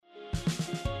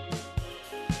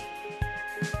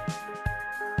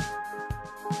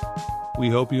We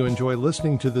hope you enjoy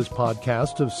listening to this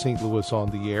podcast of St. Louis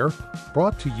on the Air,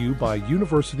 brought to you by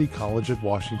University College at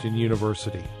Washington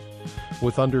University,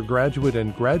 with undergraduate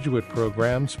and graduate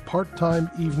programs part-time,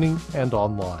 evening, and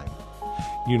online.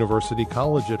 University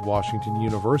College at Washington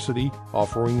University,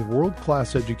 offering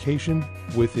world-class education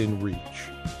within reach.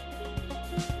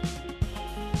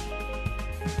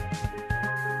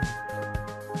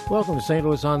 Welcome to St.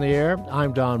 Louis on the Air.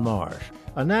 I'm Don Marsh.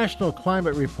 A national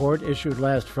climate report issued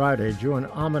last Friday drew an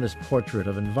ominous portrait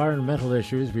of environmental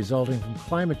issues resulting from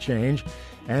climate change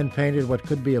and painted what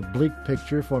could be a bleak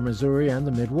picture for Missouri and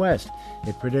the Midwest.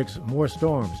 It predicts more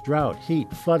storms, drought, heat,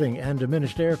 flooding, and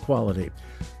diminished air quality.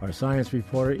 Our science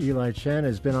reporter Eli Chen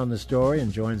has been on the story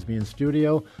and joins me in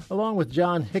studio, along with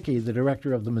John Hickey, the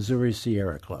director of the Missouri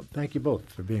Sierra Club. Thank you both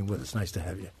for being with us. Nice to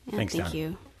have you. Yeah, Thanks, Don. Thank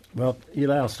you. Well,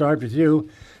 Eli, I'll start with you.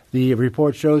 The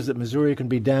report shows that Missouri can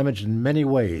be damaged in many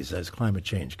ways as climate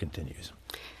change continues.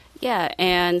 Yeah,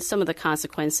 and some of the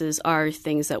consequences are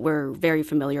things that we're very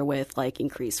familiar with, like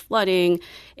increased flooding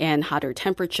and hotter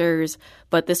temperatures.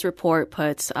 But this report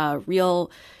puts real,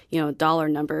 dollar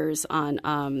numbers on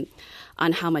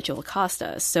how much it will cost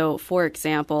us. So, for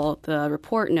example, the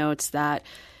report notes that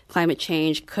climate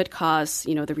change could cost,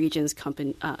 the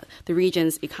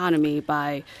region's economy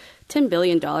by $10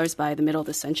 billion by the middle of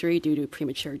the century due to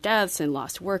premature deaths and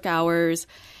lost work hours.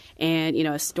 And,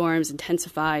 as storms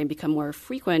intensify and become more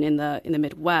frequent in the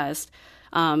Midwest,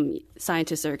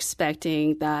 scientists are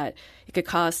expecting that it could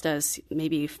cost us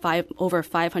maybe over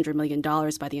 $500 million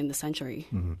by the end of the century.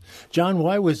 Mm-hmm. John,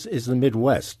 why is the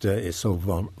Midwest is so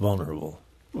vulnerable?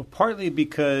 Well, partly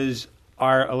because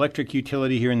our electric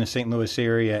utility here in the St. Louis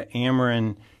area,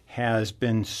 Ameren, has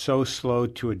been so slow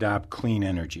to adopt clean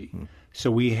energy. Mm-hmm. So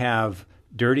we have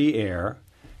dirty air,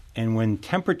 and when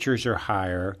temperatures are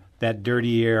higher, that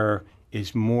dirty air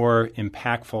is more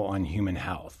impactful on human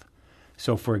health.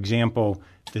 So, for example,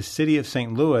 the city of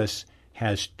St. Louis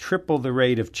has triple the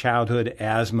rate of childhood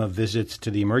asthma visits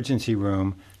to the emergency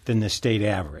room than the state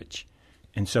average.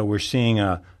 And so we're seeing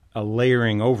a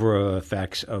layering over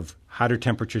effects of hotter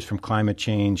temperatures from climate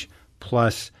change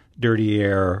plus dirty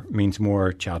air means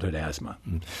more childhood asthma.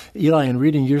 Eli, in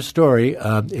reading your story,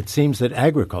 it seems that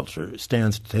agriculture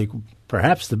stands to take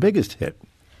perhaps the biggest hit.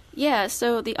 Yeah,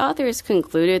 so the authors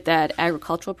concluded that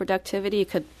agricultural productivity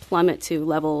could plummet to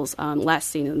levels last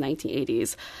seen in the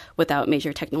 1980s without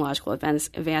major technological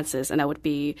advances, and that would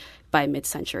be by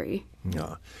mid-century.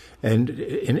 Yeah. And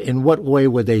in what way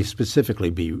would they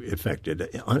specifically be affected?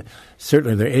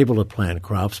 Certainly they're able to plant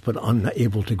crops, but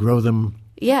unable to grow them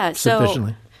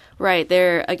sufficiently. Right.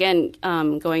 They're, again,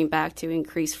 going back to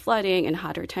increased flooding and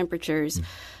hotter temperatures. Mm.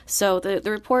 So the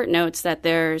report notes that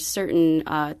there are certain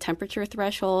temperature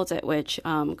thresholds at which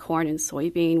corn and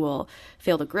soybean will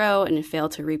fail to grow and fail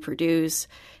to reproduce.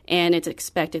 And it's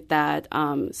expected that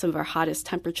some of our hottest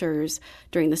temperatures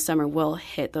during the summer will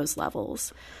hit those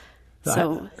levels.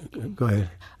 So, go ahead.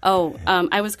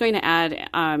 I was going to add,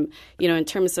 in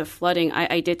terms of flooding,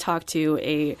 I did talk to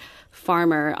a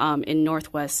farmer in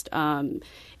Northwest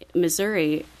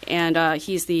Missouri, and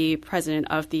he's the president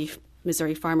of the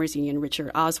Missouri Farmers Union, Richard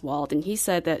Oswald, and he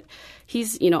said that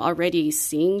he's already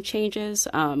seeing changes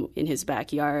in his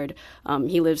backyard.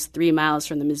 He lives 3 miles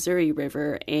from the Missouri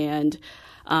River, and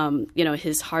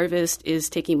his harvest is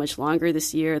taking much longer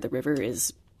this year. The river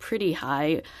is pretty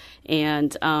high,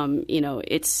 and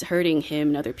it's hurting him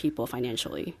and other people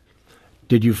financially.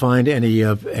 Did you find any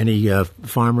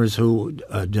farmers who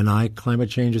deny climate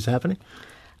change is happening?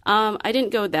 I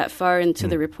didn't go that far into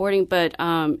the reporting, but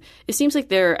it seems like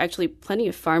there are actually plenty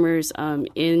of farmers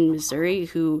in Missouri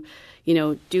who,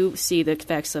 do see the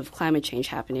effects of climate change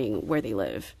happening where they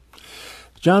live.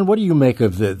 John, what do you make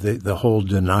of the whole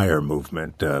denier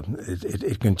movement?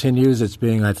 It continues. It's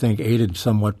being, I think, aided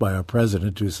somewhat by our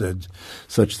president, who said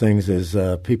such things as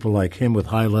people like him with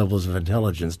high levels of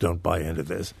intelligence don't buy into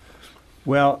this.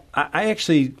 Well, I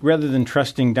actually, rather than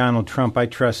trusting Donald Trump, I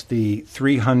trust the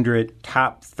 300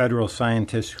 top federal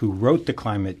scientists who wrote the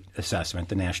climate assessment,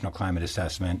 the National Climate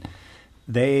Assessment.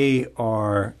 They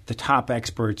are the top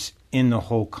experts in the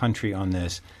whole country on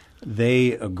this.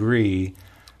 They agree.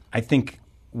 I think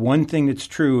one thing that's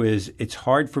true is it's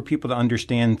hard for people to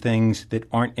understand things that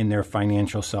aren't in their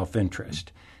financial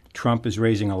self-interest. Trump is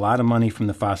raising a lot of money from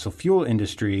the fossil fuel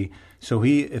industry, so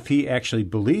if he actually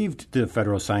believed the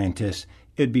federal scientists,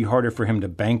 it'd be harder for him to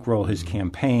bankroll his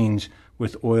campaigns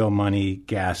with oil money,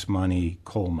 gas money,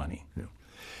 coal money. Yeah.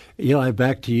 Eli,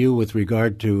 back to you with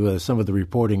regard to some of the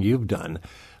reporting you've done.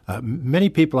 Many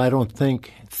people, I don't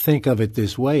think of it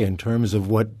this way in terms of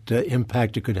what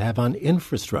impact it could have on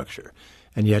infrastructure,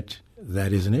 and yet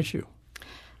that is an issue.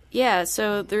 Yeah,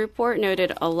 so the report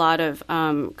noted a lot of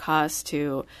costs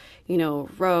to,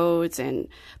 roads and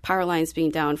power lines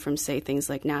being down from, say, things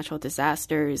like natural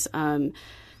disasters.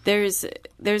 There's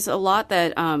a lot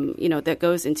that that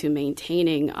goes into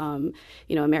maintaining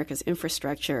America's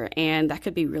infrastructure, and that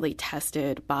could be really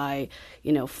tested by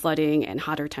flooding and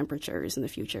hotter temperatures in the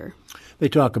future. They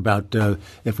talk about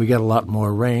if we get a lot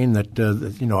more rain,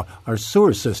 that our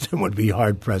sewer system would be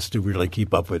hard pressed to really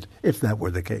keep up with if that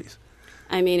were the case.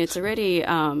 I mean, it's already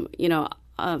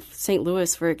St.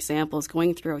 Louis, for example, is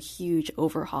going through a huge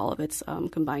overhaul of its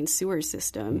combined sewer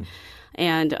system.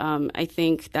 And I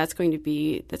think that's going to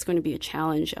be a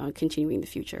challenge continuing in the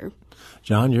future.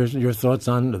 John, your thoughts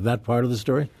on that part of the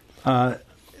story?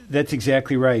 That's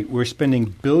exactly right. We're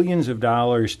spending billions of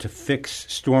dollars to fix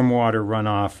stormwater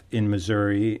runoff in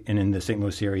Missouri and in the St.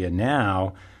 Louis area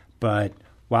now, but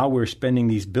while we're spending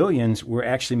these billions, we're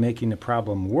actually making the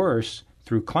problem worse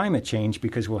through climate change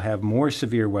because we'll have more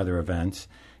severe weather events.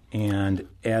 And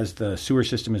as the sewer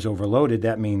system is overloaded,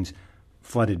 that means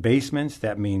flooded basements,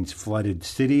 that means flooded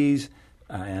cities,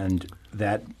 and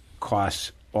that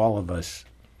costs all of us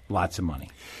lots of money.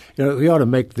 We ought to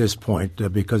make this point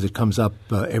because it comes up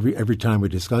every time we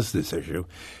discuss this issue,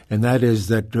 and that is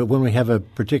that when we have a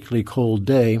particularly cold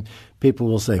day, people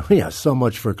will say, well, yeah, so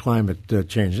much for climate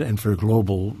change and for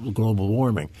global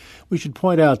warming. We should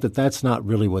point out that that's not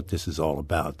really what this is all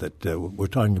about, that we're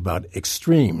talking about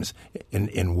extremes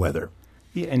in weather.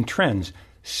 Yeah, and trends.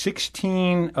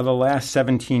 16 of the last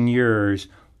 17 years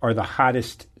are the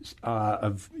hottest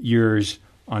of years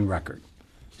on record.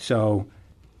 So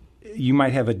you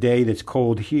might have a day that's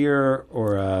cold here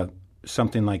or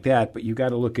something like that, but you got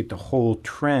to look at the whole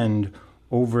trend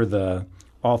over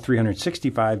all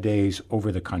 365 days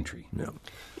over the country.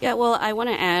 Yeah, well, I want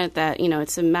to add that,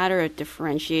 it's a matter of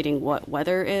differentiating what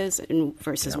weather is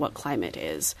versus what climate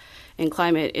is. And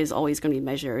climate is always going to be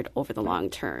measured over the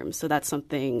long term. So that's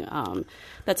something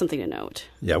to note.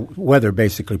 Yeah, weather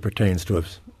basically pertains to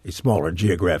a smaller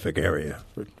geographic area.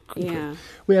 Yeah.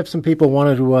 We have some people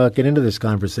wanted to get into this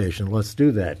conversation. Let's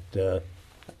do that.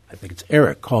 I think it's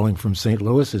Eric calling from St.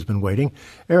 Louis has been waiting.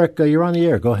 Eric, you're on the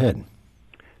air. Go ahead.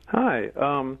 Hi.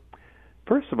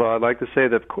 First of all, I'd like to say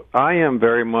that I am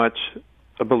very much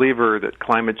a believer that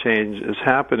climate change is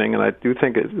happening, and I do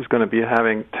think it is going to be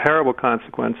having terrible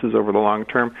consequences over the long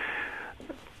term.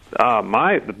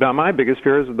 My biggest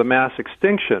fear is the mass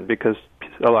extinction, because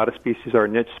a lot of species are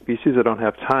niche species that don't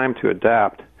have time to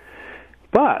adapt.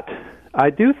 But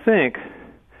I do think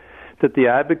that the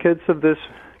advocates of this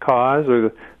cause or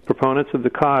the proponents of the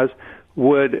cause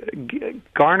would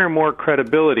garner more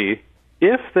credibility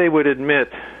if they would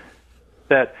admit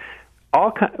that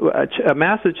a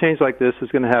massive change like this is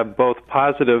going to have both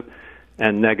positive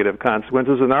and negative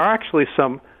consequences, and there are actually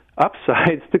some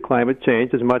upsides to climate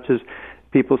change, as much as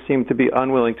people seem to be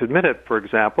unwilling to admit it. For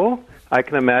example, I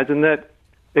can imagine that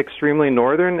extremely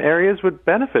northern areas would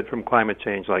benefit from climate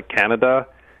change, like Canada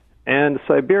and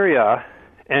Siberia,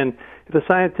 and if the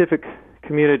scientific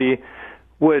community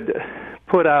would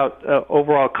put out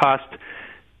overall cost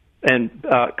and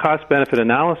cost-benefit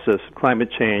analysis of climate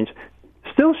change,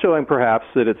 still showing perhaps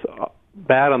that it's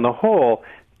bad on the whole,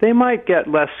 they might get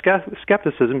less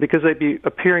skepticism because they'd be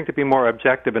appearing to be more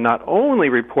objective and not only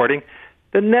reporting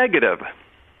the negative.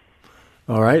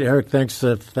 All right, Eric, thanks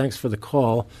for the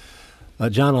call.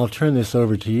 John, I'll turn this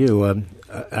over to you.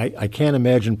 I can't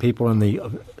imagine people in the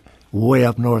way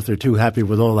up north are too happy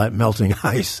with all that melting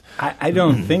ice. I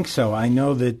don't think so. I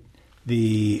know that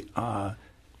the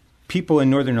people in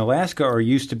northern Alaska are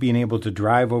used to being able to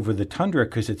drive over the tundra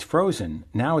because it's frozen.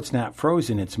 Now it's not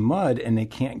frozen, it's mud, and they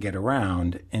can't get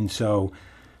around. And so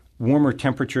warmer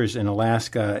temperatures in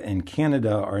Alaska and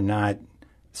Canada are not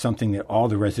something that all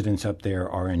the residents up there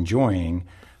are enjoying.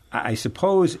 I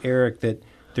suppose, Eric, that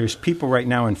there's people right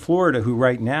now in Florida who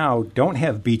right now don't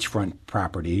have beachfront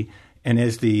property, and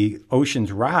as the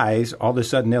oceans rise, all of a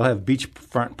sudden they'll have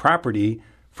beachfront property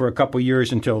for a couple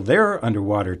years until they're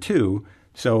underwater too.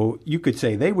 So you could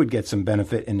say they would get some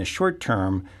benefit in the short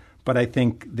term, but I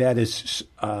think that is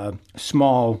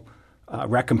small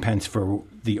recompense for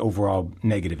the overall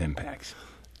negative impacts.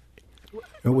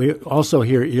 We also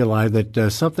hear, Eli,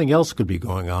 that something else could be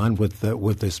going on with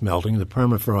this melting, the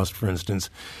permafrost, for instance.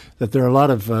 That there are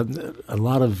a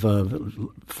lot of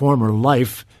former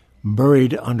life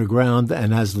buried underground,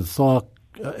 and as the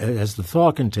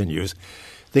thaw continues,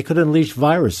 they could unleash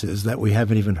viruses that we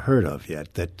haven't even heard of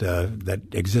yet, that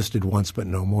existed once but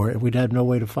no more, and we'd have no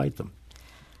way to fight them.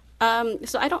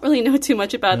 So I don't really know too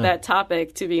much about that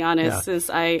topic, to be honest.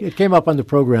 It came up on the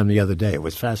program the other day. It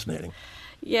was fascinating.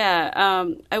 Yeah,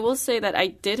 I will say that I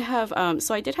did have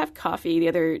coffee the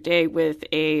other day with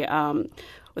a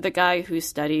guy who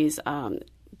studies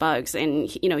bugs, and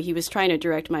he was trying to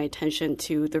direct my attention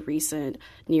to the recent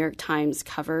New York Times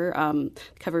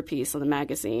cover piece on the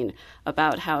magazine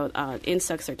about how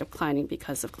insects are declining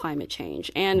because of climate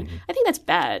change, and I think that's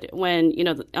bad when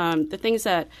the things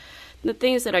that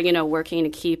are working to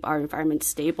keep our environment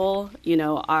stable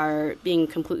are being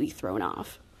completely thrown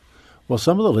off. Well,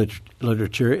 some of the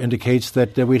literature indicates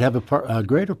that we'd have a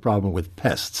greater problem with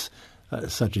pests,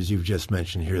 such as you've just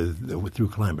mentioned here, through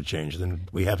climate change than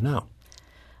we have now.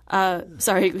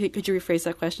 Sorry, could you rephrase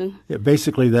that question? Yeah,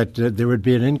 basically, that there would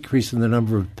be an increase in the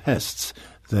number of pests,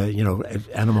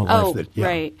 animal life.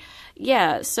 Right.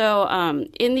 Yeah. So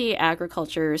in the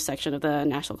agriculture section of the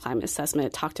National Climate Assessment,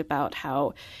 it talked about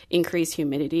how increased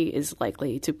humidity is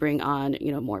likely to bring on,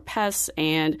 more pests.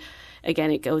 And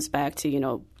again, it goes back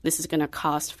to, this is going to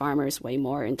cost farmers way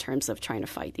more in terms of trying to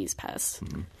fight these pests.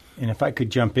 Mm-hmm. And if I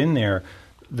could jump in there,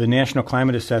 the National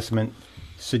Climate Assessment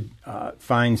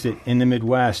finds that in the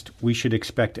Midwest, we should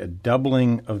expect a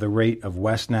doubling of the rate of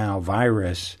West Nile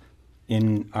virus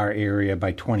in our area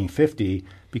by 2050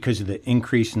 because of the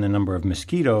increase in the number of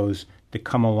mosquitoes that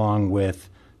come along with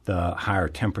the higher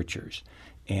temperatures.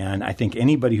 And I think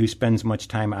anybody who spends much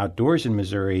time outdoors in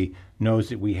Missouri knows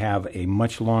that we have a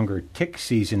much longer tick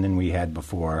season than we had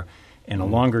before. And a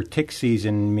longer tick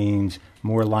season means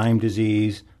more Lyme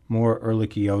disease, more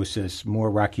ehrlichiosis,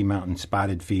 more Rocky Mountain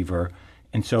spotted fever.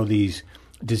 And so these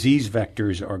disease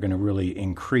vectors are going to really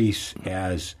increase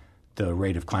as the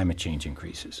rate of climate change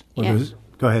increases. Well,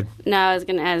 go ahead. Now, I was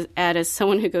going to add, as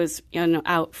someone who goes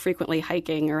out frequently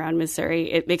hiking around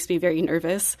Missouri, it makes me very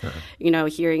nervous,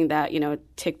 hearing that,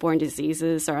 tick-borne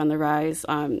diseases are on the rise.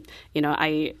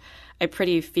 I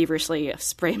pretty feverishly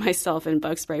spray myself in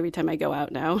bug spray every time I go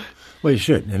out now. Well, you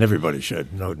should, and everybody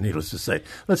should, needless to say.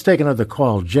 Let's take another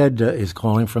call. Jed is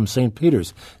calling from St.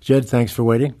 Peter's. Jed, thanks for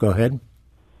waiting. Go ahead.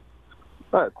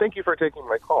 Thank you for taking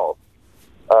my call.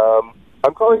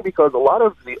 I'm calling because a lot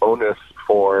of the onus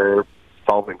for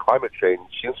solving climate change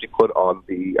seems to be put on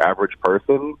the average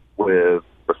person with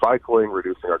recycling,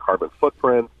 reducing our carbon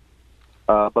footprint.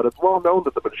 But it's well known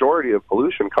that the majority of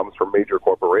pollution comes from major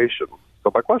corporations.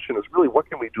 So my question is really, what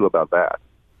can we do about that?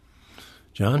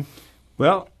 John?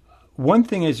 Well, one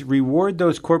thing is reward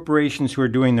those corporations who are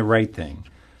doing the right thing.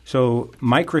 So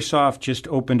Microsoft just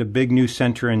opened a big new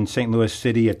center in St. Louis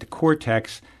City at the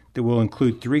Cortex that will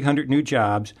include 300 new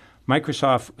jobs.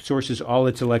 Microsoft sources all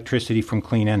its electricity from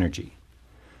clean energy.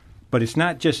 But it's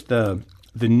not just the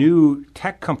new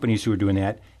tech companies who are doing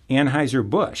that.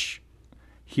 Anheuser-Busch,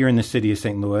 here in the city of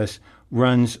St. Louis,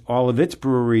 runs all of its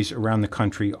breweries around the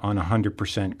country on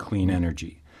 100% clean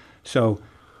energy. So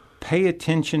pay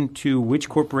attention to which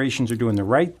corporations are doing the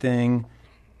right thing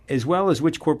as well as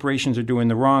which corporations are doing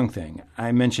the wrong thing.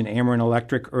 I mentioned Ameren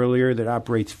Electric earlier that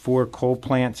operates 4 coal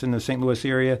plants in the St. Louis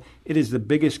area. It is the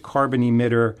biggest carbon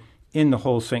emitter in the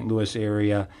whole St. Louis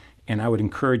area, and I would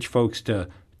encourage folks to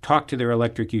talk to their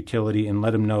electric utility and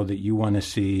let them know that you want to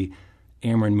see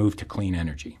Ameren move to clean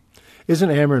energy. Isn't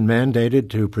Ameren mandated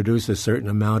to produce a certain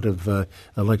amount of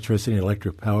electricity and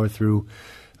electric power through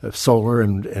solar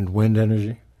and wind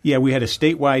energy? Yeah, we had a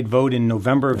statewide vote in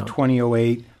November of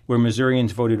 2008 where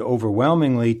Missourians voted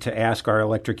overwhelmingly to ask our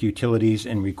electric utilities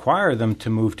and require them to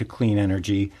move to clean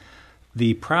energy.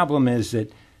 The problem is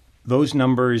that those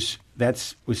numbers,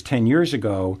 that was 10 years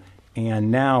ago,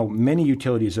 and now many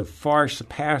utilities have far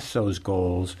surpassed those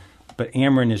goals, but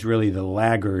Ameren is really the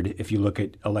laggard if you look at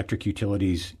electric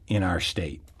utilities in our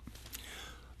state.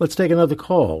 Let's take another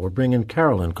call. We're bringing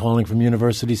Carolyn, calling from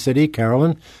University City.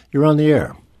 Carolyn, you're on the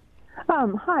air.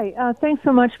 Hi. Thanks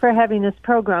so much for having this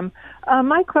program.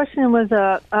 My question was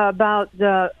about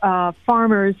the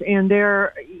farmers, and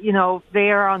they're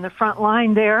on the front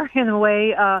line there in a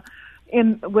way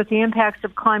with the impacts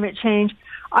of climate change.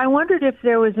 I wondered if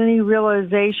there was any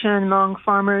realization among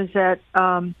farmers that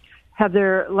have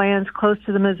their lands close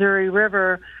to the Missouri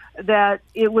River that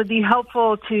it would be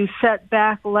helpful to set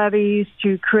back levees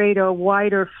to create a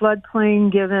wider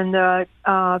floodplain, given the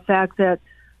fact that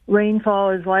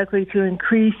rainfall is likely to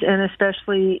increase, and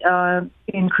especially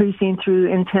increasing through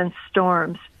intense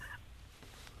storms.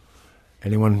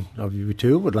 Anyone of you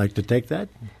two would like to take that?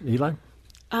 Eli?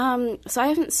 So I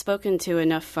haven't spoken to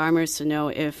enough farmers to know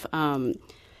if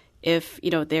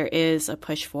there is a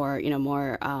push for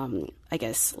more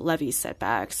levee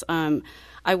setbacks.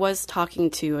 I was talking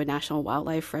to a national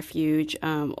wildlife refuge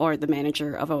or the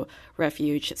manager of a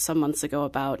refuge some months ago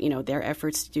about, their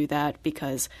efforts to do that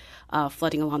because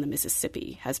flooding along the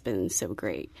Mississippi has been so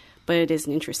great. But it is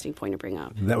an interesting point to bring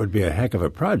up. That would be a heck of a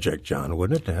project, John,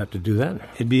 wouldn't it, to have to do that?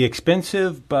 It'd be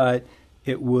expensive, but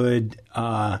it would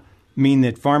mean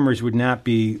that farmers would not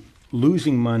be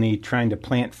losing money trying to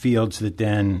plant fields that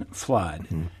then flood,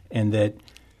 and that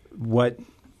what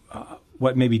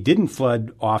maybe didn't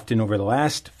flood often over the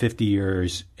last 50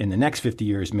 years, in the next 50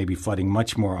 years, may be flooding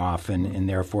much more often, and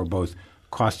therefore both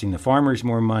costing the farmers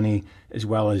more money as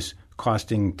well as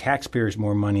costing taxpayers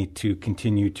more money to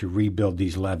continue to rebuild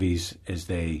these levees as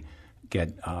they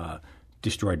get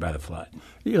destroyed by the flood.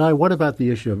 Eli, what about the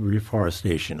issue of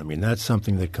reforestation? I mean, that's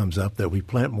something that comes up, that we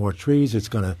plant more trees, it's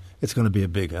going to be a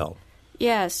big help.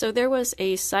 Yeah, so there was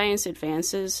a Science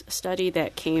Advances study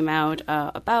that came out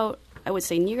about, I would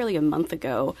say, nearly a month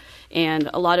ago, and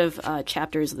a lot of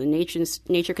chapters of the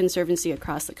Nature Conservancy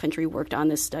across the country worked on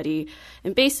this study.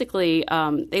 And basically,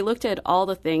 they looked at all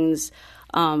the things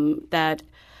that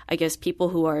I guess people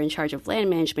who are in charge of land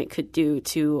management could do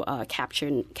to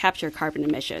capture carbon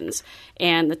emissions.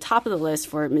 And the top of the list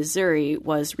for Missouri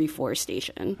was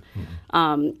reforestation.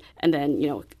 And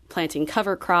then, planting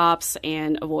cover crops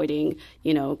and avoiding,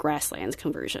 grasslands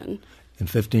conversion. In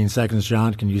 15 seconds,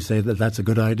 John, can you say that that's a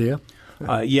good idea?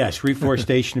 Yes,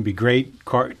 reforestation would be great.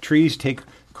 Trees take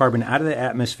carbon out of the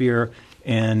atmosphere,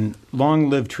 and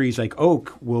long-lived trees like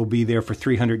oak will be there for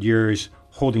 300 years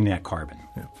holding that carbon.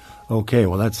 Yeah. Okay,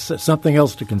 well, that's something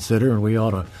else to consider, and we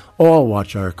ought to all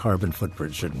watch our carbon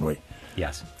footprint, shouldn't we?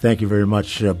 Yes. Thank you very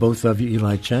much, both of you.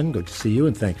 Eli Chen, good to see you,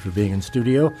 and thank you for being in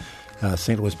studio.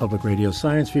 St. Louis Public Radio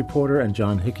science reporter, and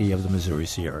John Hickey of the Missouri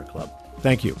Sierra Club.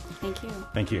 Thank you. Thank you.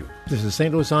 Thank you. This is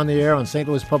St. Louis on the Air on St.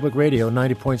 Louis Public Radio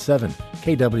 90.7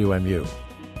 KWMU.